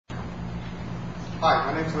Hi,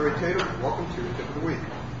 my name is Larry Tatum, and welcome to Tip of the Week.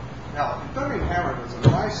 Now, the thundering hammer is a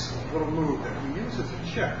nice little move that we use as a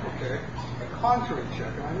check, okay? A contrary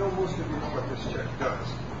check, and I know most of you know what this check does.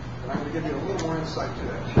 But I'm going to give you a little more insight to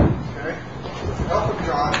that check, okay? With the help of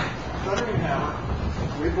John, thundering hammer,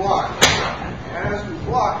 we block. And as we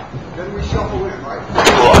block, then we shuffle in, right?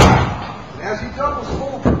 And as he doubles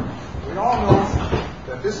over, we all know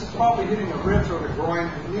that this is probably hitting the ribs or the groin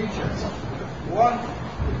and knee checks. One,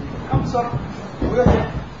 if he comes up with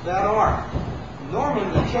that arm.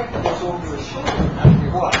 Normally the check goes over his shoulder as we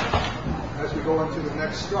watch, as we go into the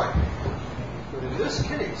next strike. But in this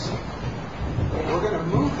case, we're going to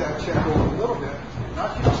move that check over a little bit,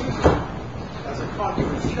 not just use it as a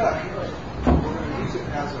contour check. We're going to use it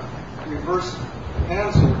as a reverse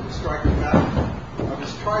hand sword to strike the back of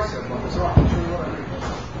his tricep on his arm. I'll show you what I mean.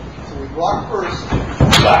 So we block first.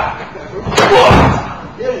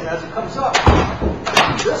 Again, as it comes up,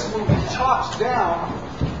 this move chops down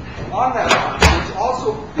on that arm, which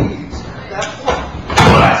also feeds that point,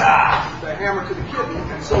 the hammer to the kidney,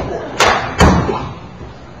 and so forth.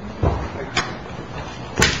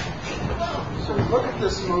 So we look at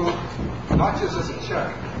this move not just as a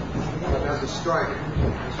check, but as a strike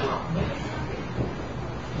as well.